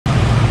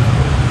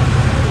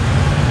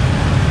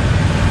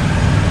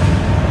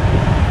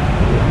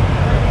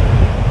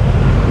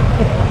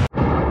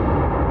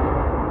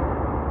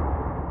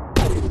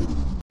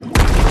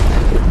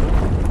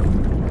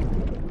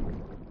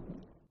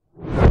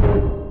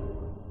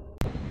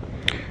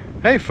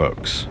Hey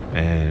folks,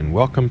 and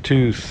welcome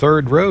to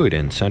Third Road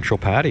in Central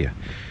Pattaya.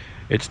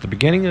 It's the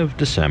beginning of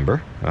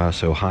December,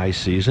 so high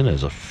season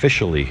is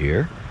officially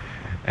here.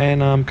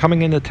 And I'm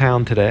coming into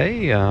town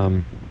today.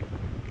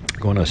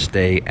 Going to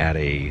stay at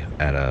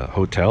a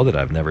hotel that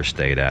I've never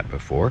stayed at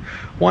before.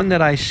 One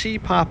that I see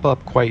pop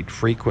up quite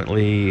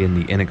frequently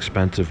in the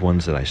inexpensive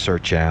ones that I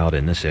search out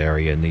in this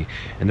area, in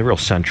the real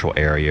central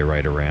area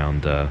right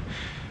around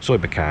Soi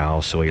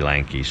Buakhao, Soi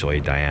Lengkee, Soi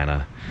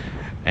Diana.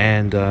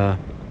 And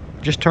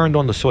just turned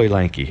on the Soi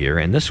Lengkee here,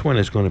 and this one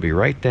is going to be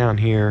right down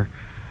here,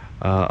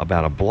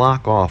 about a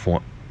block off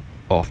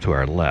to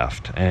our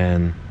left.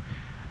 And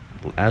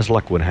as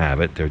luck would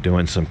have it, they're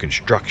doing some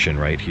construction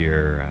right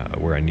here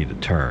where I need to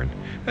turn.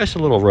 That's a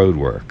little road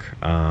work.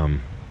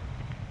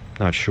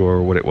 Not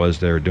sure what it was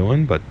they were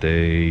doing, but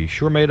they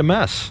sure made a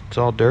mess. It's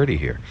all dirty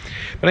here.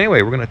 But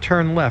anyway, we're going to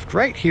turn left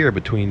right here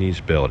between these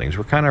buildings.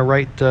 We're kind of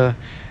right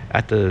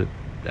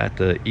at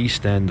the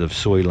east end of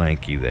Soi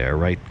Lengkee there,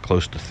 right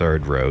close to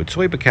Third Road.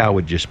 Soi Buakhao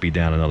would just be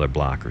down another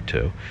block or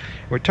two.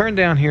 We're turned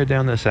down here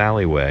down this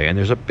alleyway, and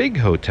there's a big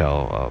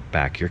hotel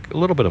back here, a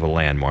little bit of a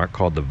landmark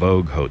called the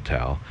Vogue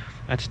Hotel.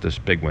 That's this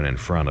big one in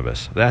front of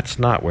us. That's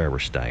not where we're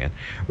staying.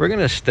 We're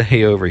going to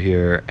stay over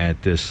here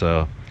at this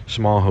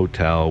small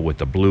hotel with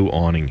the blue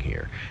awning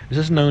here. This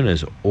is known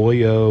as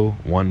OYO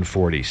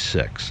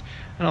 146.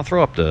 And I'll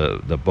throw up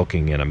the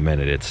booking in a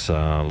minute. It's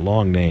a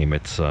long name.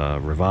 It's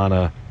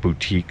Rivana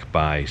Boutique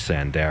by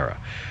Sandara.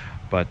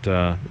 But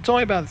it's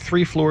only about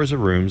 3 floors of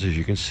rooms, as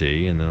you can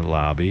see, in the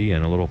lobby,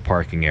 and a little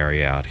parking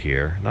area out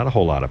here. Not a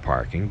whole lot of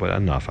parking, but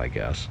enough, I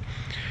guess.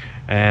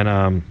 And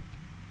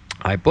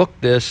I booked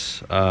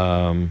this.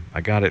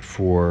 I got it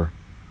for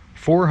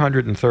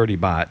 430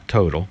 baht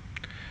total.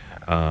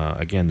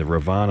 Again, the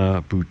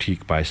Rivana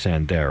Boutique by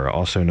Sandara,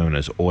 also known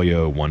as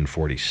OYO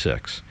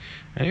 146.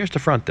 And here's the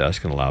front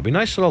desk in the lobby.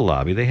 Nice little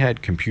lobby. They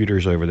had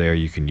computers over there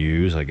you can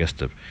use, I guess,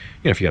 to,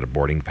 if you had a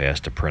boarding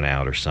pass to print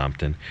out or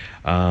something.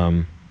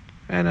 And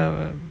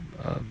a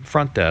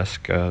front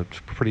desk, it's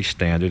pretty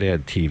standard. They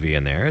had TV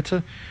in there. It's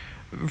a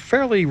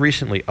fairly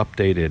recently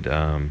updated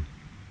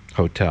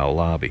hotel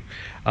lobby.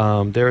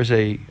 There's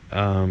a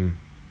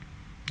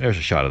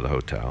shot of the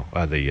hotel,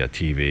 the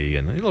TV,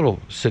 and a little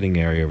sitting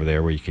area over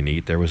there where you can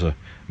eat. There was a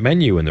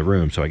menu in the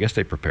room, so I guess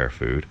they prepare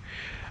food.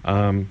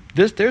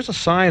 There's a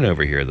sign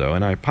over here, though,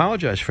 and I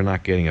apologize for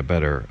not getting a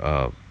better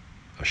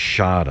a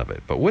shot of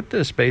it. But what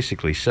this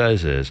basically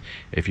says is,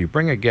 if you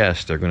bring a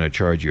guest, they're going to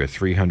charge you a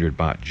 300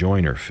 baht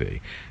joiner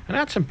fee. And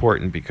that's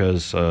important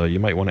because you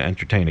might want to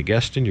entertain a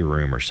guest in your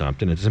room or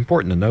something. It's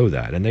important to know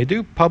that. And they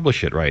do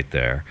publish it right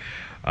there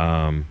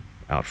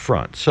out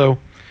front. So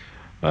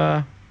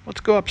let's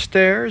go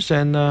upstairs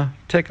and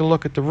take a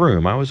look at the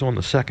room. I was on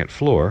the 2nd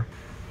floor,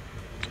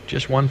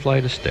 just 1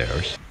 flight of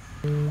stairs.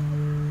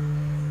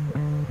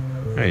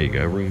 There you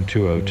go, room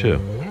 202.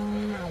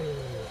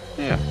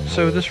 Yeah,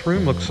 so this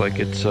room looks like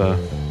it's,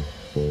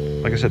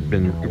 like I said,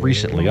 been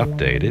recently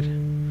updated.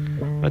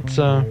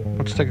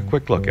 Let's take a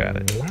quick look at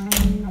it.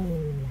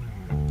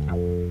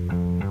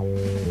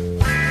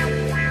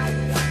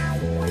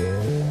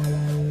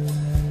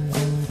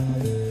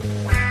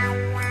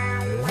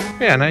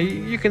 Yeah, now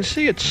you can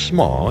see it's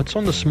small. It's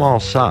on the small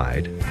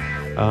side,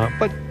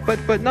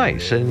 but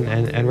nice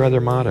and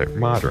rather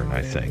modern,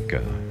 I think.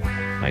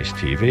 Nice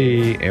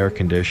TV, air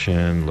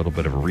conditioned, a little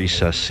bit of a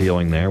recessed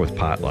ceiling there with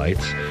pot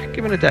lights,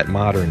 giving it that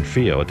modern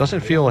feel. It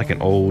doesn't feel like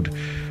an old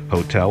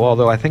hotel,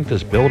 although I think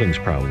this building's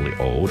probably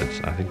old.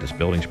 I think this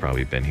building's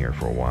probably been here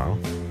for a while.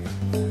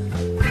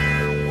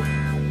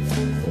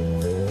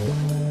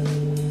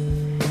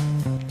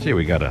 See,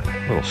 we got a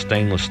little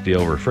stainless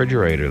steel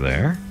refrigerator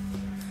there.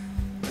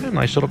 And a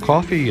nice little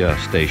coffee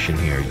station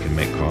here. You can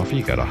make coffee.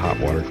 You got a hot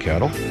water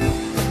kettle.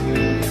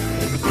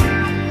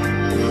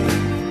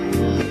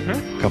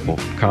 A couple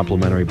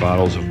complimentary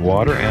bottles of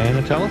water and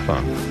a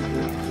telephone.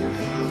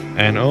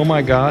 And oh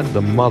my God,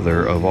 the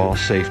mother of all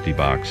safety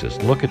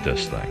boxes. Look at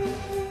this thing.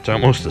 It's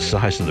almost the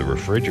size of the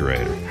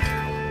refrigerator.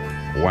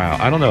 Wow.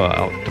 I don't know.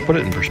 To put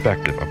it in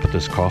perspective, I'll put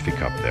this coffee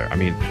cup there. I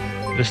mean,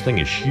 this thing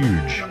is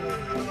huge.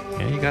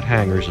 And you got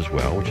hangers as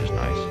well, which is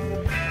nice.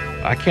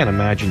 I can't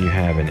imagine you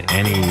having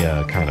any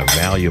kind of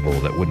valuable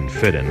that wouldn't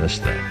fit in this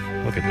thing.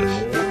 Look at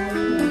this.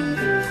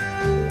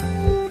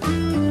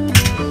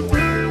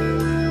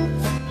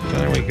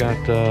 Then we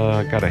got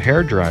a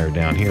hairdryer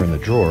down here in the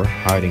drawer,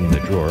 hiding in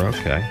the drawer.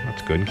 Okay,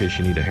 that's good in case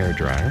you need a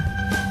hairdryer.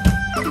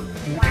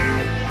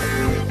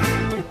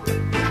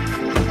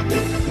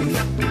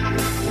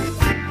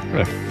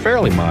 A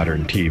fairly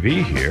modern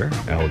TV here,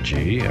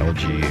 LG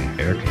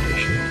air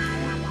conditioning.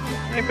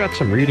 They've got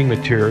some reading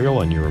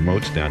material and your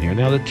remotes down here.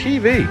 Now the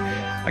TV,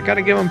 I got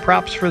to give them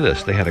props for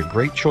this. They had a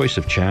great choice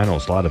of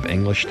channels, a lot of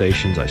English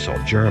stations. I saw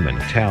German,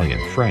 Italian,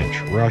 French,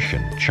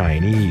 Russian,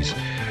 Chinese.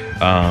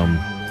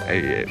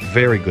 A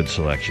very good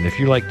selection. If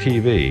you like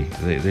TV,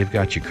 they've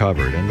got you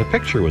covered. And the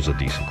picture was a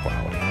decent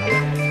quality.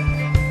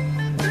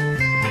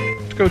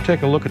 Let's go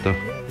take a look at the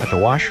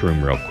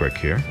washroom real quick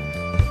here.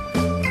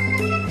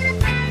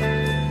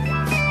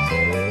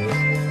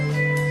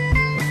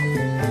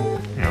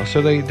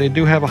 So they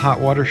do have a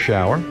hot water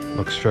shower.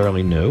 Looks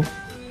fairly new.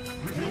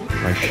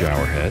 Nice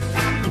shower head.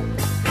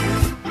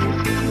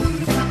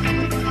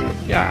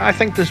 Yeah, I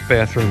think this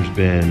bathroom's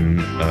been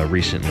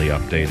recently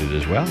updated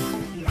as well.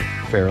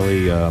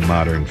 Fairly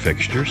modern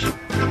fixtures.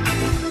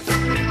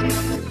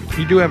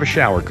 You do have a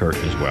shower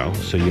curtain as well,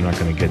 so you're not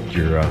going to get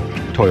your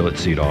toilet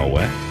seat all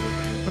wet.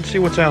 Let's see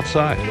what's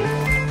outside.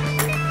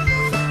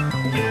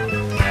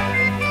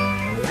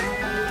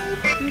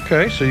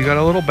 Okay, so you got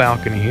a little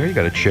balcony here. You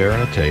got a chair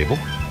and a table.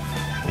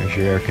 There's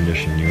your air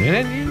conditioning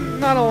unit. And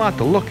not a lot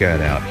to look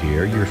at out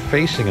here. You're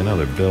facing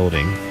another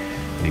building.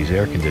 These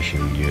air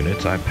conditioning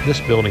units. This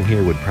building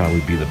here would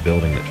probably be the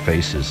building that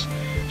faces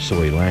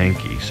Soi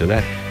Lengkee. So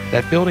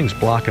that building's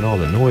blocking all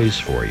the noise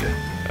for you.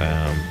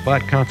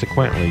 But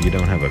consequently, you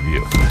don't have a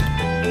view.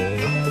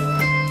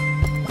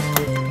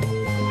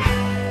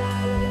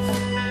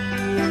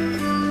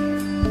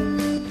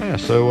 Yeah,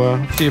 so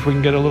let's see if we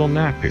can get a little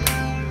nap here.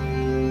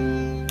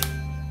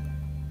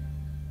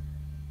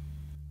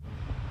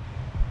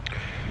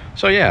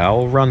 So yeah,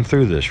 I'll run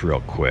through this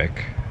real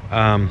quick.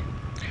 The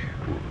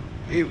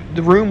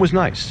room was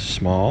nice,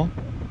 small,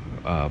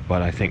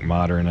 but I think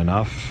modern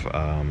enough.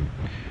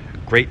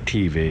 Great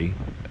TV,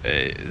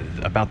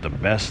 about the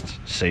best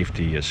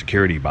safety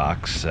security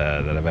box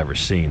that I've ever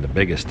seen, the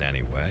biggest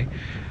anyway.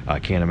 I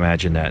can't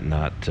imagine that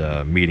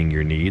not meeting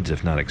your needs,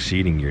 if not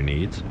exceeding your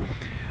needs.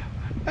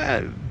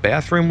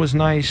 Bathroom was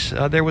nice.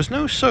 There was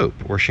no soap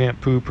or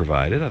shampoo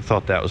provided. I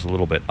thought that was a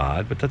little bit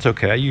odd, but that's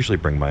okay. I usually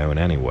bring my own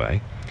anyway.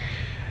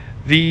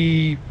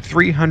 The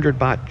 300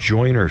 baht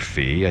joiner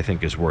fee, I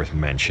think, is worth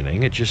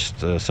mentioning. It's just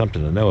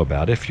something to know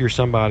about. If you're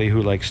somebody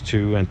who likes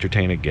to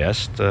entertain a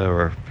guest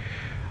or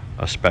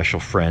a special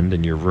friend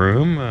in your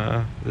room,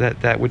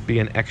 that would be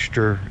an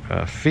extra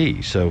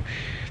fee. So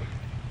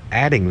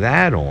adding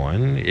that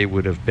on, it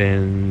would have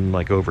been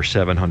like over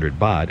 700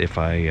 baht if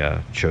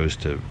I chose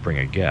to bring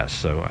a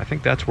guest. So I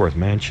think that's worth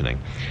mentioning.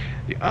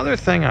 The other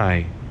thing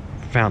I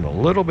found a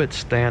little bit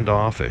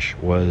standoffish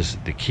was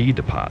the key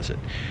deposit.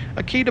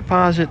 A key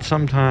deposit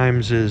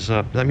sometimes is,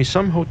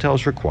 some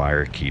hotels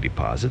require a key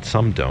deposit,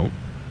 some don't.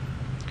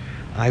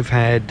 I've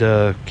had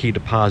key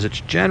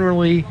deposits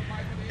generally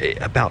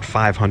about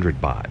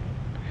 500 baht.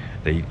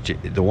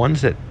 The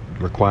ones that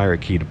require a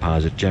key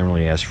deposit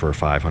generally ask for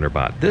 500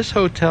 baht. This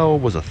hotel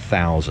was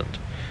 1,000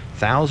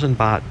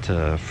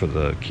 baht for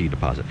the key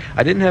deposit.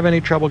 I didn't have any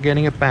trouble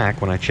getting it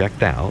back when I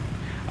checked out.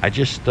 I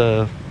just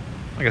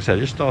like I said,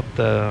 I just thought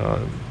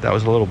that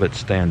was a little bit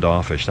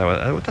standoffish.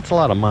 That's a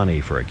lot of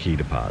money for a key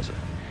deposit.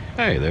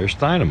 Hey, there's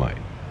Dynamite.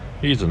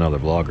 He's another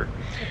vlogger.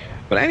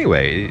 But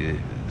anyway,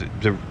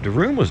 the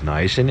room was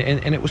nice, and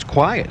it was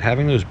quiet.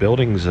 Having those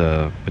buildings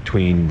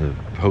between the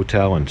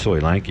hotel and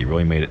Soi Lengkee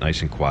really made it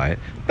nice and quiet.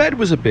 Bed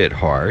was a bit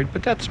hard,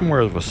 but that's more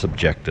of a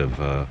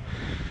subjective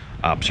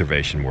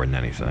observation more than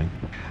anything.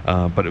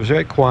 But it was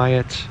very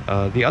quiet.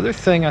 The other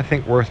thing I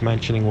think worth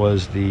mentioning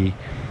was the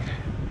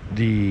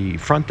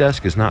front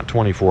desk is not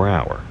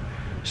 24-hour.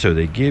 So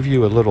they give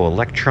you a little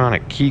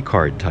electronic key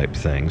card type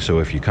thing. So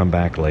if you come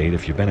back late,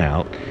 if you've been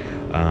out,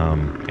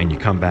 and you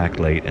come back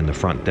late and the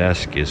front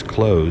desk is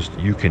closed,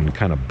 you can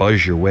kind of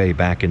buzz your way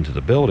back into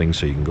the building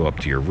so you can go up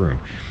to your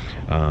room.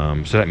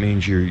 So that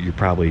means you're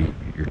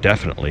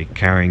definitely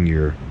carrying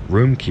your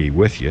room key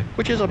with you,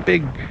 which is one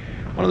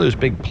of those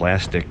big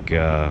plastic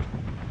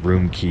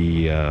room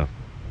key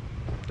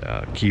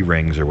key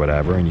rings or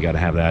whatever, and you got to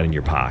have that in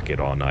your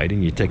pocket all night,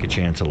 and you take a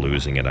chance of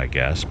losing it, I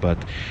guess. But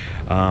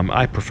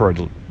I prefer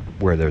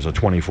where there's a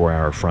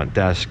 24-hour front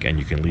desk and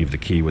you can leave the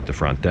key with the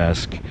front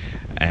desk,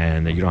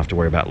 and you don't have to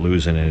worry about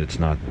losing it. It's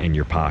not in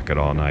your pocket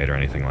all night or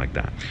anything like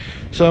that.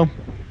 So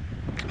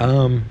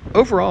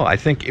overall, I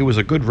think it was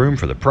a good room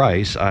for the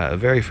price. A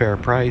very fair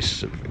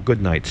price,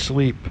 good night's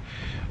sleep,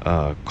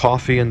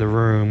 coffee in the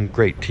room,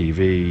 great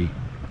TV,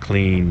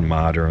 clean,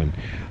 modern.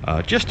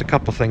 Just a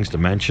couple things to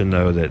mention,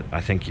 though, that I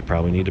think you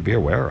probably need to be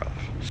aware of.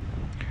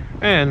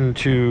 And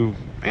to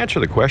answer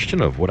the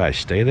question of would I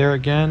stay there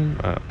again,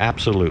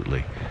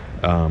 absolutely.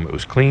 It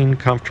was clean,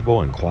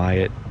 comfortable, and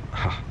quiet.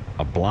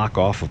 A block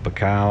off of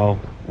Buakhao,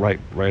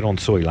 right on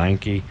Soi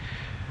Lengkee.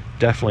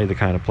 Definitely the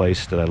kind of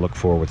place that I look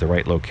for with the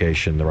right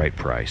location, the right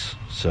price.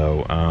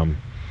 So,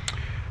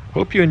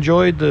 hope you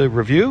enjoyed the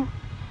review.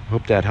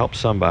 Hope that helps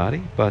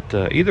somebody. But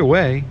either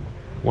way,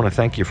 I want to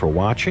thank you for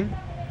watching.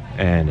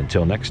 And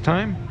until next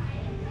time,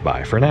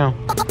 bye for now.